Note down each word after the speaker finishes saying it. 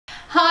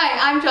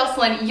Hi, I'm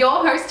Jocelyn,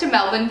 your host to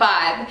Melbourne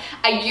Vibe.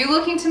 Are you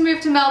looking to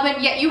move to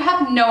Melbourne yet you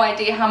have no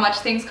idea how much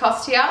things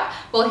cost here?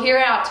 Well, here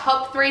are our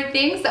top 3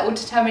 things that will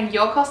determine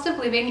your cost of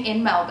living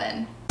in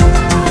Melbourne.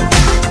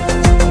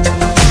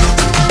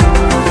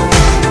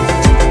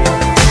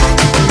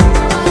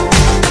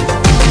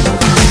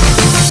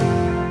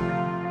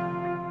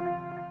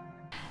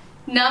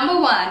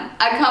 Number 1,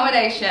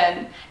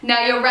 accommodation.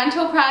 Now your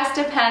rental price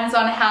depends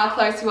on how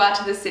close you are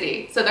to the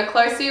city. So the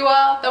closer you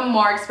are, the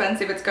more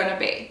expensive it's going to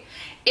be.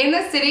 In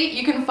the city,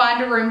 you can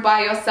find a room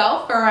by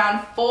yourself for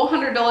around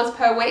 $400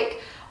 per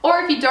week, or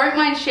if you don't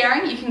mind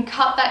sharing, you can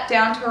cut that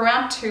down to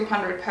around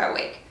 $200 per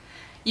week.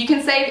 You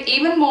can save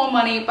even more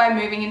money by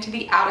moving into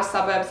the outer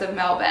suburbs of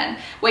Melbourne,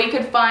 where you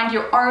could find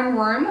your own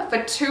room for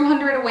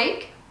 $200 a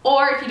week,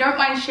 or if you don't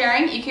mind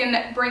sharing, you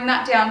can bring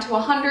that down to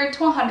 $100 to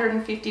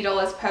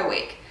 $150 per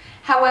week.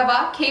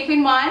 However, keep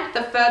in mind,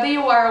 the further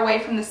you are away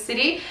from the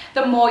city,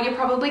 the more you're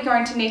probably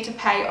going to need to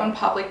pay on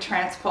public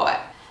transport.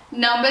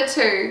 Number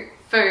 2,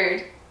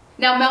 food.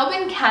 Now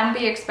Melbourne can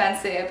be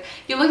expensive.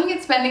 You're looking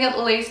at spending at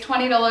least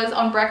 $20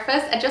 on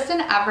breakfast at just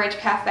an average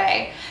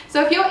cafe.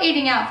 So if you're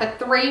eating out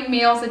for 3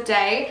 meals a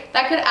day,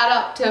 that could add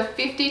up to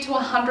 $50 to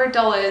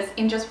 $100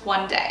 in just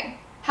one day.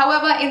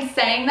 However, in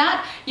saying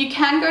that, you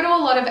can go to a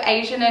lot of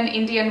Asian and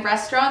Indian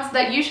restaurants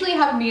that usually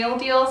have meal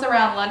deals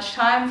around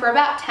lunchtime for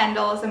about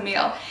 $10 a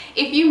meal.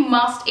 If you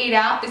must eat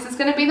out, this is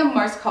going to be the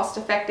most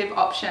cost-effective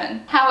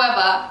option.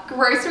 However,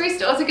 grocery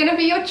stores are going to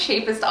be your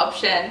cheapest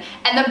option,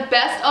 and the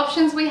best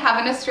options we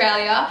have in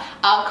Australia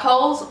are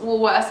Coles,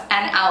 Woolworths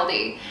and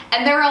Aldi.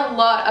 And there are a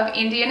lot of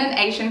Indian and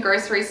Asian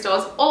grocery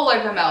stores all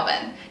over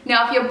Melbourne.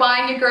 Now, if you're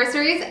buying your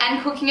groceries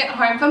and cooking at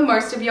home for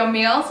most of your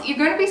meals, you're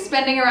going to be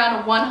spending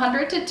around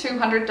 $100 to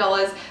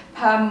 $200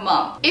 per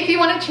month. If you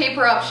want a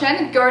cheaper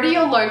option, go to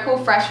your local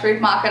fresh food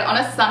market on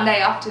a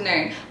Sunday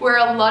afternoon, where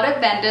a lot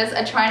of vendors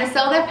are trying to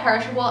sell their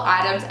perishable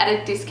items at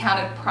a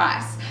discounted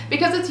price,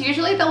 because it's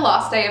usually the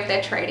last day of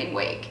their trading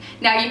week.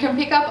 Now you can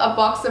pick up a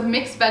box of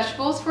mixed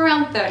vegetables for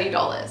around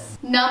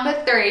 $30.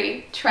 Number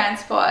 3,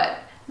 transport.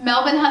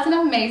 Melbourne has an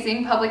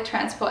amazing public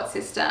transport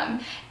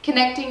system,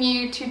 connecting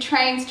you to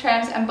trains,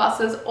 trams and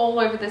buses all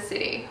over the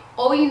city.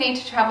 All you need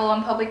to travel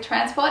on public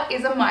transport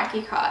is a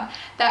Myki card.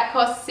 That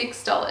costs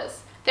 $6.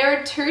 There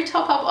are 2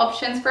 top-up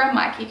options for a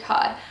Myki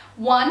card.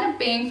 One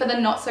being for the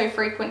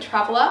not-so-frequent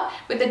traveller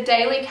with a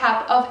daily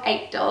cap of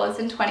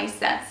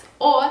 $8.20,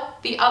 or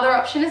the other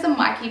option is a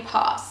Myki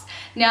pass.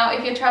 Now,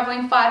 if you're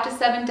traveling 5 to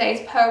 7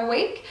 days per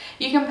week,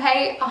 you can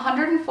pay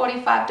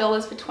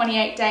 $145 for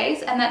 28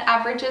 days, and that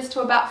averages to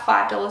about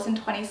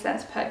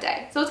 $5.20 per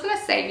day. So it's going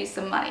to save you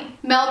some money.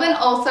 Melbourne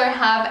also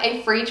have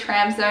a free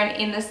tram zone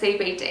in the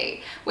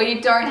CBD, where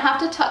you don't have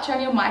to touch on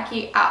your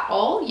Myki at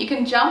all. You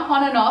can jump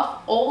on and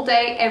off all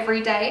day,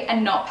 every day,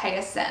 and not pay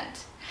a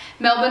cent.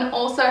 Melbourne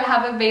also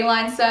have a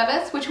V-Line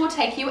service which will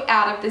take you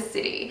out of the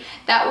city.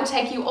 That will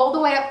take you all the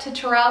way up to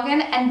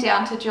Traralgon and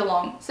down to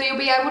Geelong. So you'll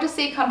be able to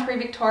see country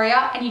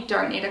Victoria and you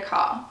don't need a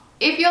car.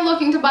 If you're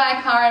looking to buy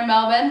a car in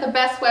Melbourne, the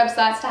best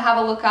websites to have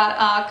a look at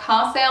are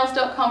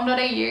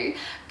carsales.com.au,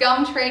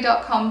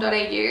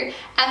 gumtree.com.au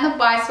and the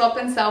buy, swap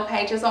and sell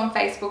pages on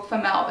Facebook for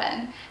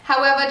Melbourne.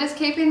 However, just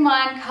keep in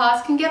mind,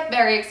 cars can get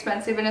very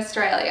expensive in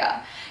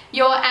Australia.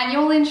 Your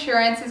annual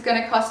insurance is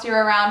going to cost you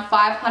around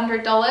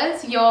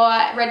 $500. Your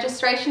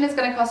registration is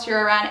going to cost you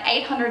around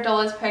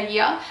 $800 per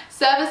year.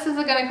 Services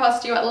are going to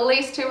cost you at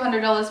least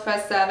 $200 per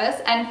service,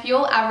 and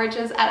fuel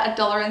averages at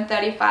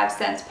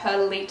 $1.35 per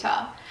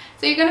litre.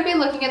 So you're going to be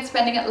looking at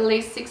spending at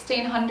least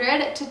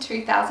 $1,600 to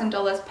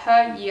 $2,000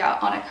 per year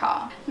on a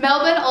car.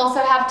 Melbourne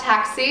also have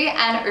taxi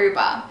and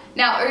Uber.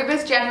 Now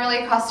Ubers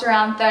generally cost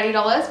around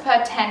 $30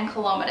 per 10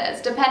 kilometres,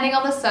 depending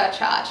on the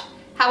surcharge.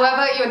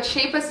 However, your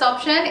cheapest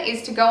option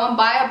is to go and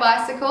buy a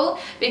bicycle,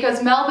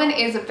 because Melbourne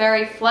is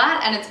very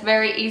flat and it's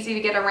very easy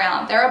to get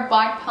around. There are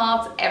bike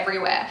paths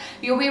everywhere.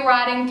 You'll be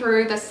riding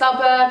through the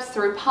suburbs,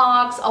 through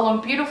parks,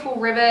 along beautiful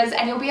rivers,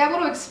 and you'll be able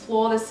to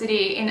explore the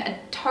city in a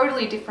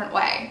totally different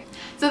way.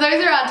 So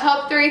those are our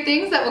top 3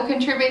 things that will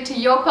contribute to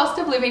your cost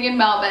of living in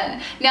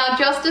Melbourne. Now,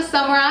 just to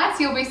summarize,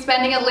 you'll be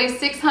spending at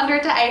least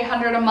 $600 to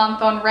 $800 a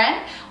month on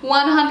rent,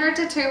 $100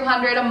 to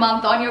 $200 a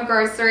month on your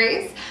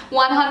groceries,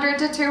 $100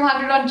 to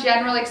 $200 on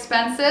general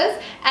expenses,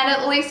 and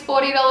at least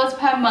 $40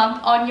 per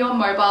month on your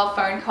mobile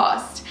phone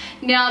cost.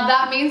 Now,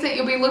 that means that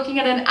you'll be looking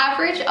at an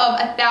average of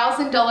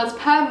 $1,000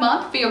 per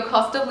month for your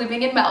cost of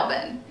living in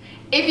Melbourne.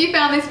 If you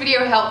found this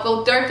video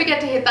helpful, don't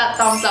forget to hit that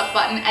thumbs up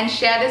button and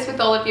share this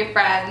with all of your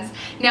friends.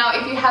 Now,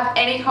 if you have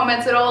any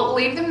comments at all,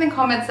 leave them in the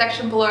comment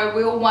section below.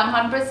 We will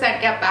 100%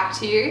 get back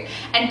to you.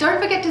 And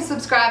don't forget to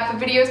subscribe for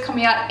videos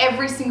coming out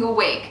every single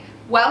week.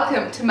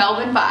 Welcome to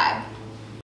Melbourne Vibe.